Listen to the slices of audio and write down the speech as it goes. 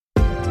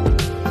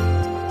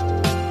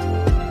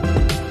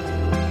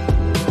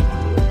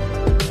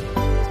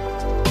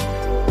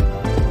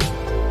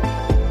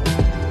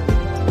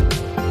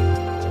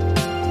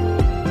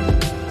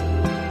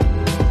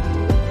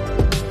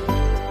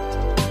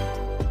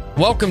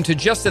Welcome to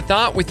Just a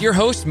Thought with your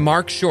host,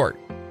 Mark Short.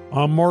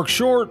 I'm Mark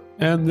Short,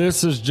 and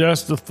this is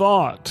Just a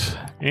Thought.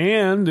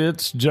 And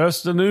it's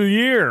just a new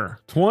year.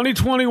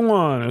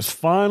 2021 has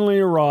finally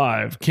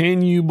arrived.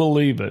 Can you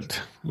believe it?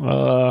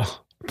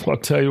 I'll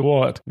tell you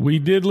what, we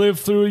did live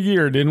through a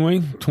year, didn't we?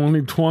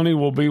 2020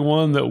 will be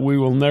one that we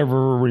will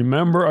never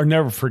remember or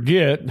never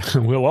forget.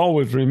 We'll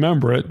always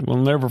remember it. We'll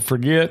never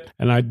forget.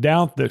 And I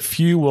doubt that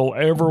few will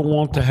ever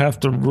want to have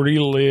to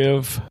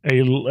relive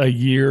a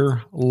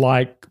year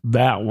like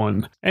that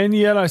one. And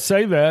yet I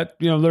say that,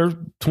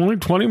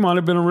 2020 might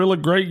have been a really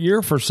great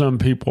year for some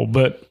people,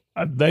 but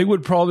they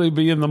would probably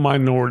be in the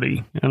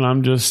minority, and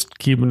I'm just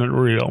keeping it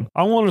real.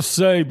 I want to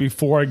say,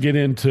 before I get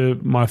into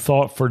my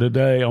thought for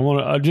today,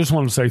 I just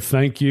want to say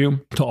thank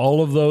you to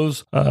all of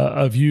those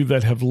of you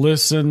that have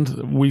listened.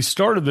 We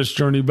started this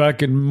journey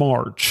back in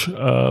March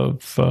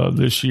of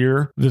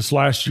this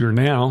last year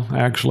now,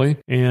 actually,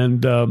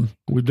 and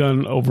we've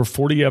done over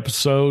 40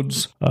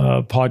 episodes,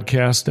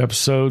 podcast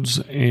episodes,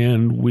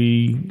 and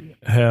we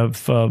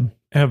have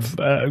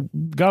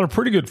got a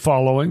pretty good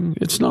following.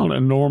 It's not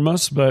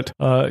enormous, but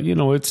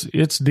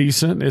it's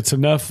decent. It's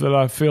enough that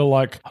I feel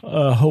like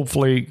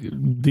hopefully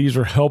these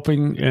are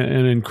helping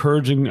and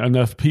encouraging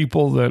enough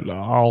people that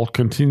I'll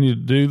continue to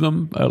do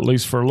them, at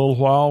least for a little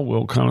while.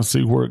 We'll kind of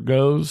see where it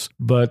goes.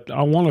 But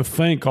I want to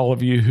thank all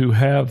of you who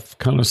have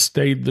kind of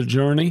stayed the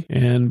journey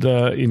and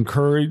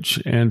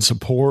encourage and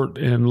support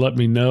and let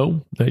me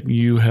know that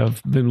you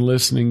have been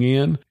listening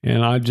in.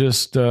 And I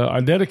just I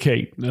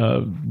dedicate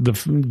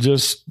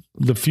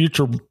the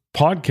future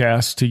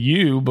podcasts to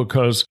you,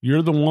 because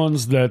you're the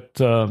ones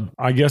that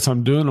I guess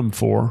I'm doing them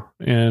for,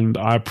 and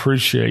I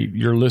appreciate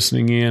your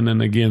listening in.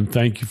 And again,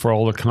 thank you for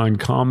all the kind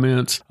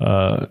comments.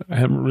 I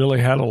haven't really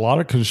had a lot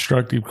of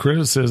constructive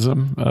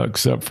criticism,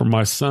 except for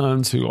my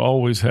sons, who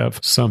always have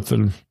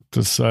something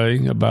to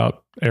say about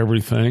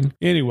everything.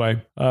 Anyway,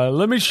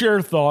 let me share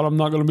a thought. I'm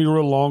not going to be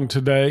real long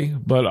today,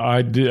 but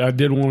I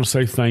did want to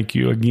say thank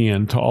you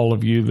again to all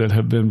of you that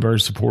have been very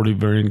supportive,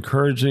 very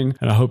encouraging,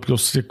 and I hope you'll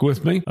stick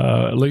with me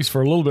at least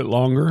for a little bit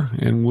longer,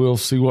 and we'll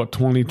see what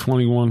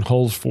 2021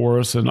 holds for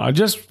us. And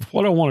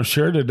what I want to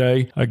share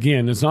today,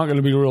 again, it's not going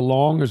to be real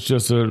long. It's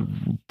just a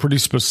pretty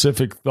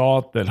specific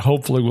thought that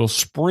hopefully will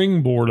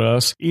springboard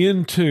us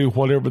into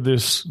whatever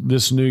this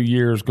new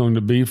year is going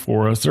to be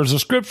for us. There's a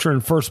scripture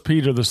in 1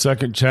 Peter, the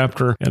 2nd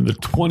chapter, and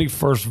the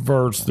 21st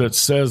verse that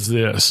says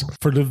this: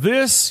 "For to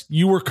this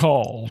you were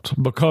called,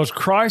 because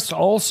Christ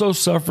also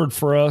suffered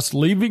for us,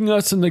 leaving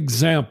us an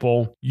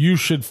example you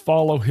should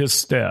follow his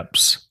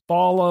steps."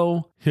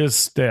 Follow his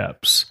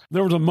steps.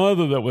 There was a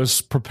mother that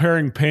was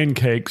preparing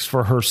pancakes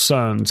for her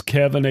sons,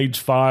 Kevin, age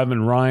 5,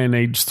 and Ryan,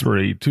 age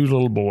 3, two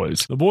little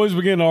boys. The boys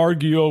began to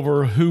argue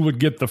over who would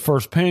get the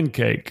first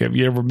pancake. Have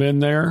you ever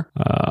been there?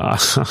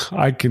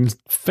 I can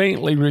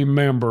faintly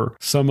remember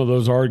some of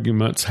those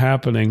arguments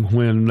happening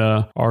when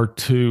our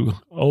two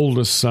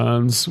oldest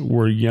sons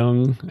were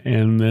young,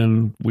 and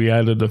then we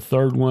added a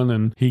third one,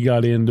 and he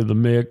got into the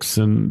mix,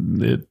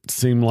 and it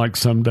seemed like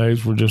some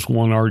days were just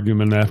one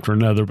argument after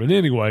another. But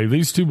anyway,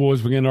 these two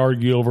boys began to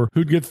argue over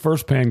who'd get the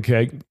first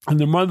pancake, and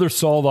their mother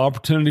saw the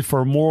opportunity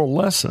for a moral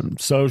lesson.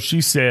 So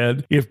she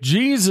said, if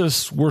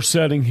Jesus were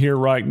sitting here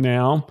right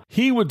now,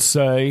 he would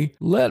say,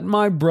 "Let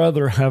my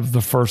brother have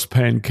the first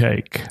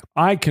pancake.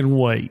 I can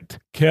wait."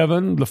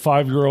 Kevin, the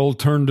 5-year-old,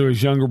 turned to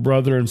his younger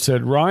brother and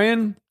said,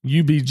 "Ryan,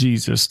 you be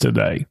Jesus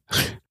today."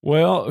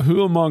 Well,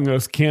 who among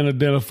us can't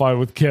identify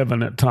with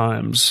Kevin at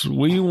times?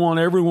 We want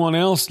everyone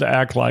else to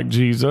act like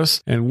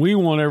Jesus, and we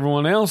want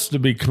everyone else to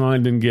be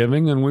kind and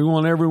giving, and we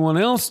want everyone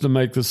else to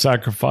make the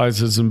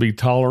sacrifices and be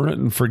tolerant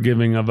and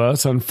forgiving of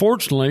us.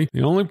 Unfortunately,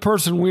 the only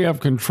person we have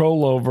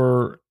control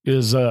over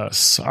is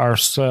us,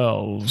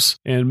 ourselves.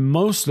 And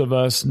most of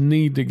us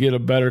need to get a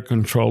better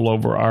control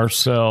over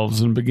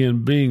ourselves and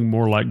begin being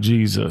more like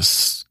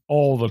Jesus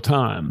all the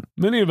time.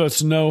 Many of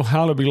us know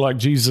how to be like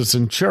Jesus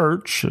in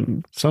church,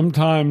 and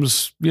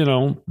sometimes,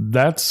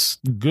 that's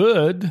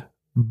good.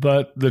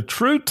 But the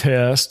true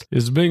test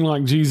is being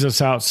like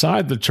Jesus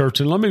outside the church.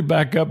 And let me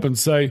back up and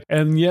say,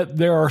 and yet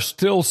there are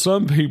still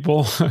some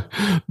people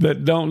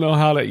that don't know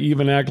how to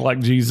even act like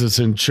Jesus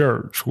in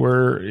church,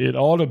 where it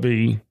ought to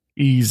be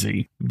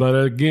easy. But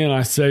again,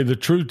 I say the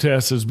true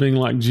test is being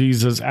like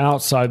Jesus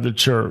outside the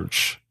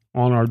church,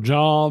 on our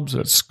jobs,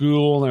 at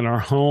school, in our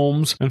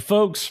homes. And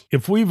folks,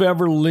 if we've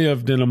ever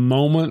lived in a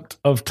moment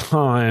of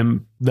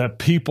time that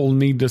people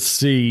need to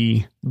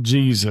see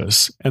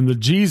Jesus and the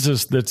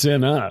Jesus that's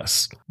in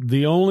us,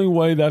 the only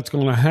way that's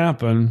going to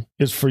happen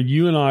is for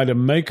you and I to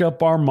make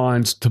up our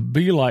minds to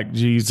be like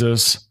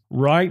Jesus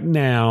right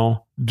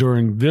now,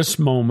 during this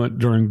moment,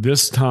 during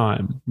this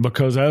time.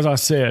 Because as I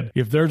said,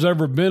 if there's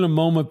ever been a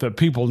moment that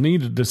people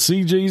needed to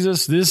see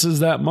Jesus, this is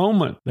that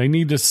moment. They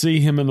need to see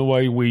him in the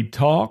way we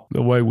talk,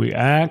 the way we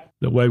act,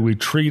 the way we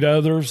treat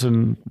others,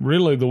 and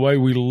really the way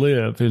we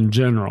live in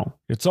general.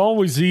 It's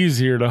always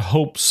easier to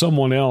hope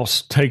someone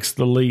else takes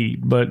the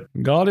lead, but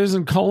God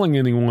isn't calling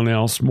anyone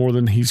else more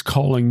than he's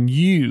calling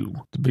you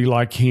to be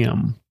like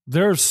him.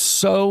 There's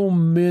so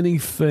many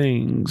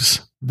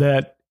things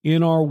that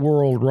in our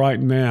world right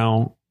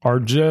now are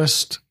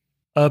just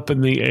up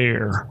in the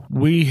air.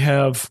 We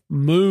have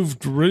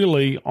moved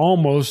really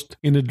almost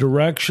in a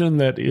direction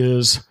that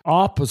is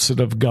opposite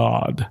of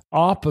God,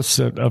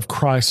 opposite of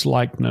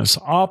Christ-likeness,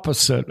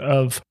 opposite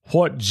of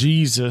what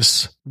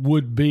Jesus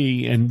would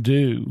be and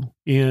do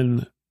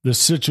in the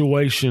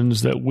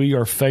situations that we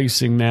are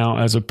facing now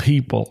as a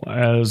people,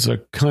 as a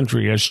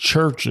country, as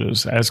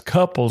churches, as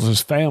couples,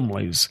 as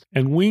families.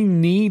 And we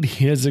need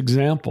his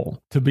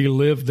example to be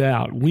lived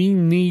out. We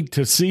need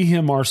to see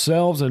him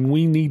ourselves, and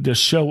we need to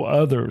show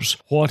others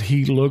what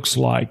he looks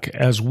like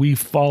as we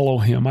follow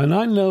him. And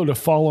I know to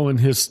follow in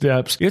his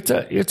steps, it's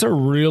a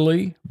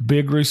really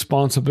big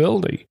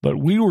responsibility, but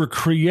we were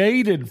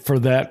created for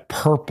that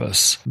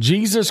purpose.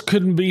 Jesus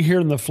couldn't be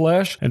here in the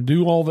flesh and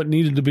do all that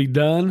needed to be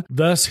done.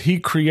 Thus, he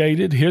created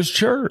his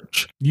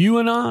church. You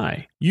and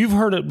I. You've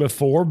heard it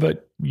before,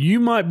 but you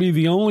might be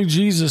the only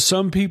Jesus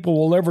some people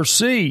will ever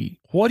see.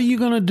 What are you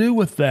going to do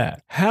with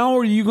that? How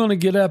are you going to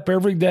get up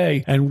every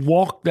day and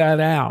walk that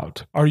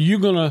out? Are you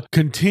going to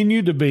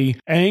continue to be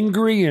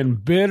angry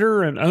and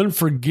bitter and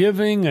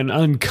unforgiving and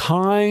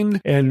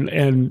unkind and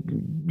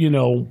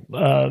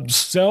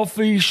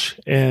selfish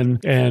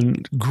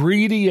and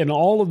greedy and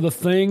all of the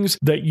things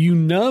that you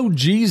know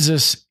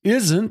Jesus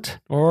isn't?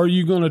 Or are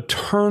you going to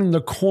turn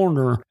the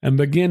corner and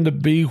begin to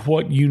be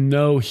what you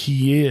know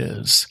he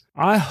is?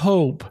 I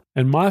hope,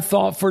 and my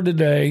thought for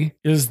today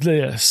is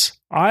this.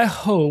 I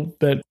hope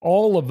that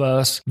all of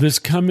us this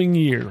coming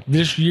year,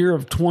 this year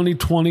of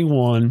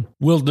 2021,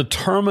 will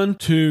determine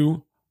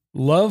to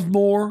love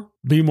more,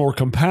 be more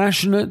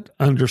compassionate,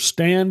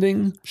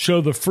 understanding,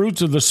 show the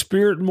fruits of the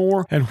Spirit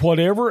more, and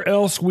whatever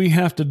else we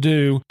have to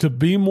do to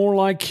be more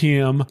like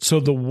him, so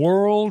the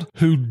world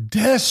who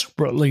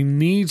desperately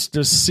needs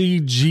to see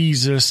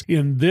Jesus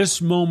in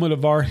this moment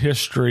of our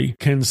history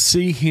can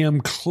see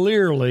him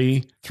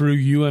clearly through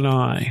you and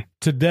I.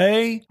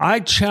 Today,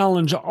 I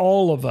challenge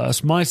all of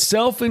us,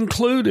 myself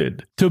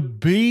included, to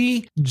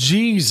be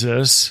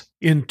Jesus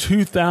in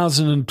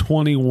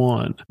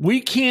 2021.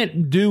 We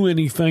can't do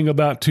anything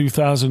about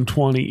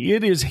 2020.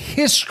 It is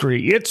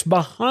history. It's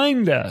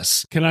behind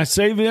us. Can I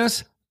say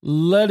this?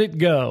 Let it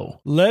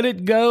go. Let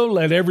it go.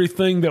 Let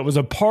everything that was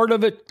a part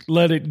of it,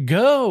 let it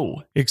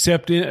go.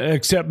 Except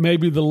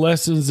maybe the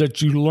lessons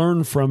that you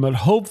learn from it.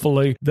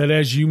 Hopefully that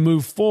as you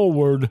move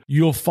forward,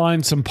 you'll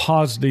find some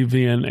positive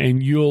in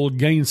and you'll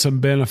gain some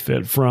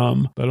benefit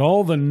from. But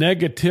all the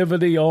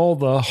negativity, all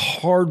the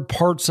hard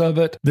parts of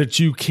it that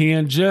you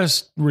can,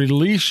 just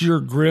release your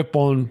grip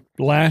on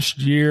last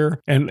year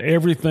and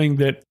everything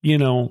that,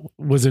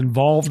 was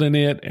involved in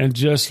it, and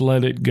just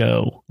let it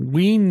go.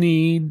 We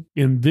need,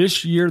 in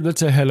this year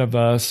that's ahead of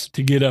us,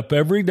 to get up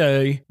every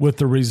day with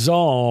the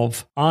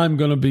resolve, I'm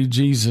going to be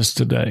Jesus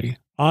today.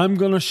 I'm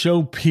going to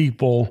show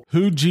people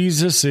who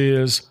Jesus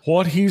is,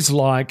 what he's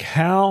like,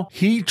 how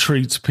he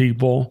treats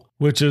people,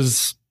 which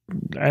is,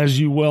 as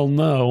you well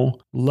know,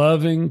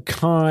 loving,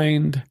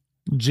 kind,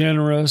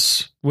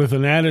 generous, with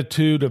an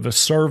attitude of a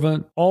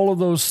servant, all of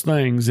those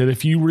things that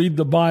if you read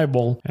the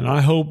Bible, and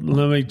I hope,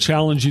 let me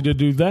challenge you to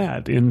do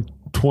that in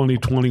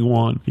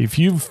 2021. If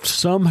you've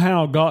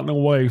somehow gotten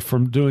away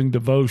from doing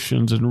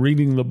devotions and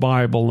reading the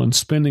Bible and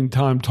spending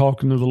time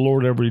talking to the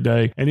Lord every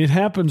day, and it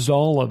happens to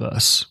all of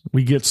us,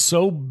 we get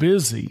so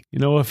busy.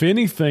 If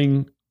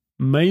anything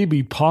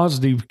maybe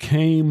positive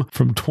came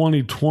from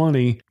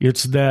 2020,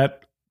 it's that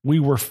we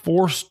were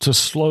forced to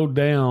slow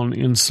down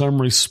in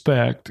some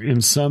respect in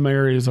some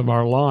areas of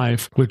our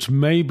life, which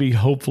maybe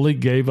hopefully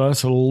gave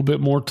us a little bit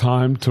more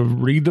time to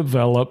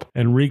redevelop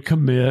and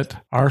recommit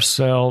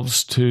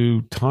ourselves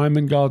to time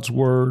in God's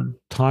Word,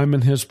 time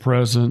in his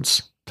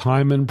presence,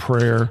 time in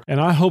prayer.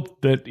 And I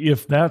hope that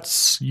if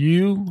that's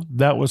you,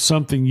 that was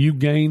something you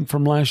gained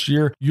from last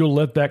year, you'll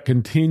let that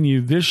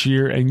continue this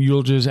year and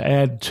you'll just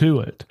add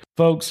to it.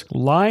 Folks,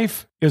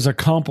 life is a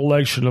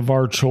compilation of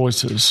our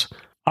choices.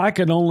 I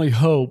can only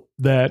hope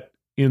that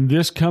in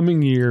this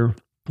coming year,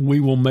 we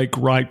will make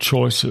right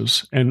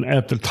choices. And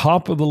at the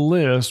top of the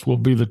list will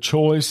be the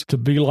choice to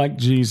be like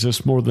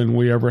Jesus more than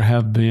we ever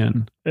have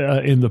been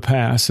in the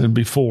past and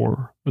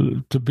before.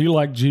 To be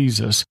like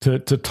Jesus, to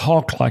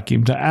talk like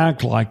him, to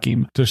act like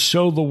him, to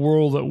show the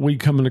world that we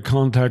come into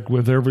contact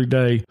with every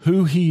day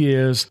who he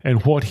is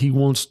and what he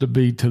wants to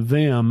be to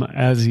them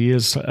as he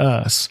is to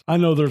us. I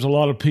know there's a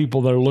lot of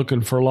people that are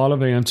looking for a lot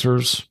of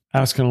answers,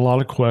 asking a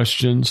lot of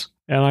questions.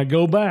 And I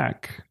go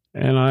back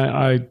and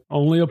I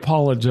only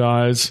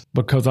apologize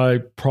because I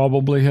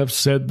probably have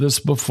said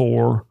this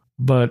before,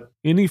 but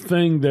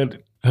anything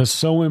that has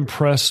so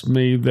impressed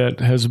me that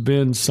has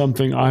been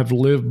something I've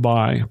lived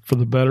by for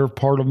the better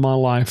part of my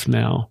life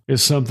now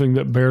is something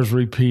that bears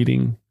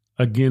repeating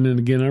again and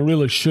again. I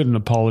really shouldn't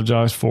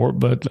apologize for it,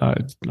 but I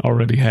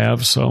already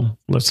have, so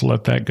let's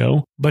let that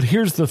go. But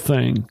here's the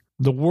thing.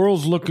 The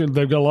world's looking,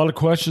 they've got a lot of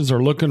questions,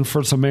 they're looking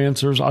for some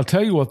answers. I'll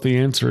tell you what the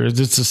answer is.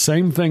 It's the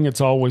same thing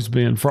it's always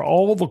been. For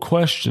all the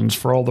questions,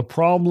 for all the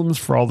problems,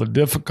 for all the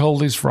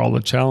difficulties, for all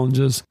the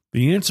challenges,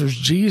 the answer is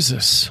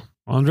Jesus.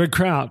 Andre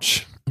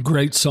Crouch,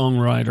 great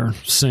songwriter,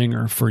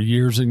 singer for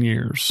years and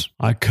years.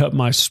 I cut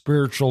my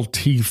spiritual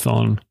teeth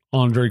on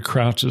Andre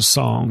Crouch's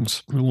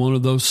songs. And one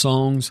of those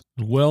songs,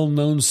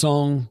 well-known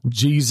song,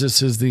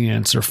 Jesus is the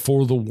answer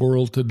for the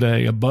world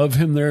today. Above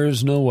him there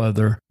is no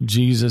other.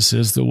 Jesus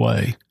is the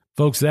way.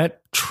 Folks,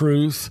 that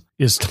truth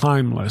is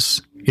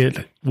timeless.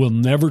 It will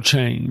never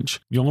change.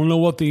 You want to know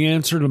what the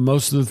answer to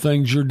most of the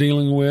things you're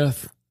dealing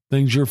with,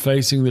 things you're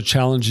facing, the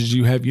challenges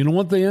you have? You know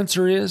what the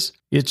answer is?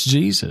 It's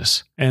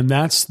Jesus. And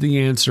that's the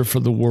answer for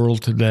the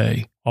world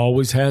today.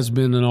 Always has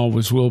been and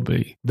always will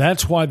be.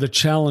 That's why the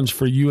challenge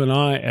for you and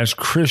I as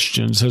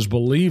Christians, as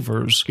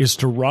believers, is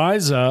to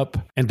rise up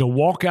and to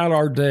walk out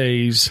our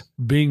days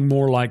being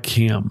more like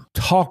him,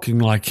 talking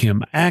like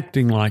him,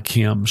 acting like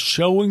him,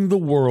 showing the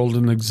world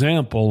an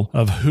example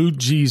of who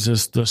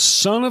Jesus, the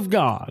Son of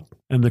God,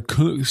 and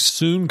the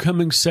soon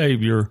coming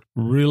Savior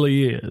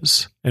really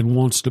is and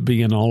wants to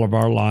be in all of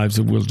our lives,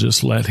 and we'll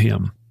just let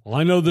him. Well,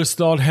 I know this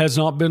thought has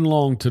not been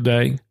long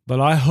today,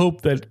 but I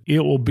hope that it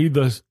will be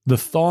the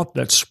thought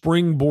that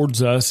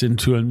springboards us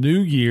into a new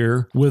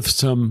year with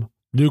some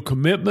new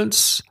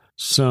commitments,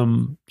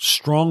 some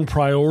strong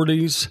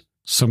priorities,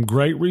 some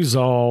great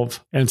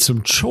resolve, and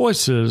some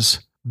choices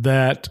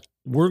that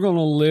we're going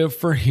to live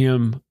for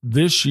him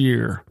this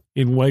year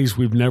in ways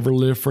we've never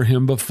lived for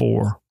him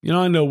before. You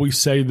know, I know we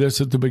say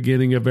this at the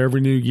beginning of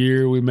every new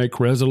year. We make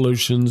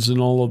resolutions and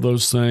all of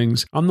those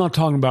things. I'm not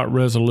talking about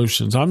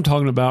resolutions. I'm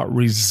talking about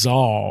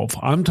resolve.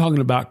 I'm talking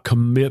about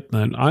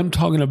commitment. I'm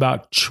talking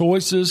about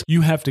choices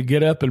you have to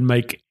get up and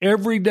make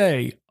every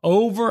day,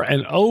 over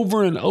and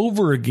over and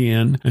over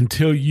again,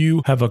 until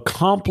you have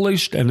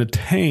accomplished and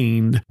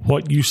attained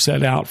what you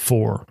set out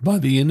for. By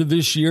the end of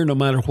this year, no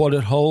matter what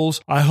it holds,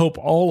 I hope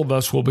all of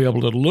us will be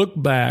able to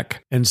look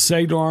back and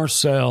say to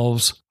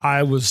ourselves,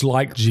 I was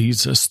like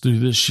Jesus through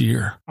this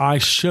year. I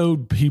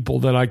showed people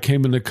that I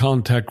came into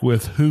contact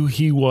with who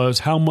he was,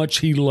 how much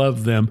he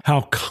loved them,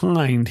 how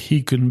kind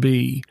he can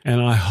be.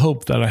 And I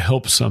hope that I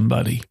help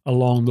somebody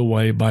along the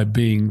way by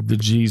being the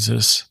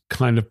Jesus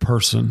kind of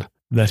person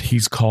that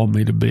he's called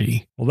me to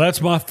be. Well,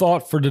 that's my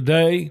thought for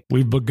today.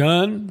 We've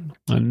begun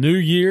a new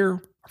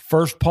year,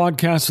 first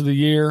podcast of the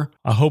year.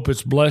 I hope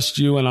it's blessed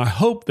you, and I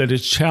hope that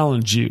it's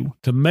challenged you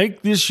to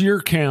make this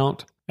year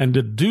count and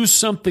to do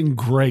something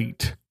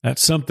great. That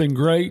something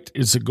great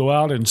is to go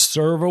out and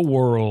serve a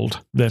world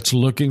that's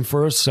looking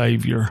for a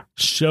Savior.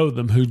 Show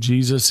them who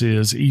Jesus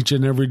is each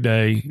and every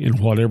day in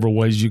whatever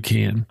ways you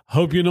can.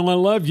 Hope you know I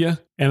love you,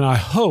 and I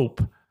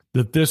hope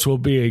that this will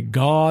be a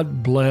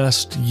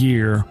God-blessed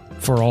year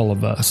for all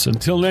of us.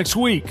 Until next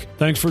week,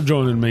 thanks for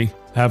joining me.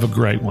 Have a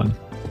great one.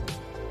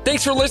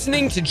 Thanks for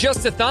listening to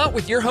Just a Thought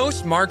with your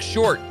host, Mark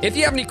Short. If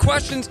you have any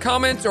questions,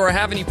 comments, or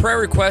have any prayer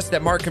requests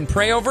that Mark can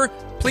pray over,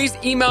 please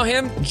email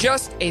him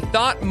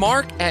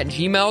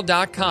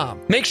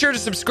justathoughtmark@gmail.com. Make sure to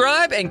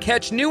subscribe and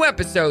catch new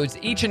episodes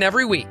each and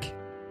every week.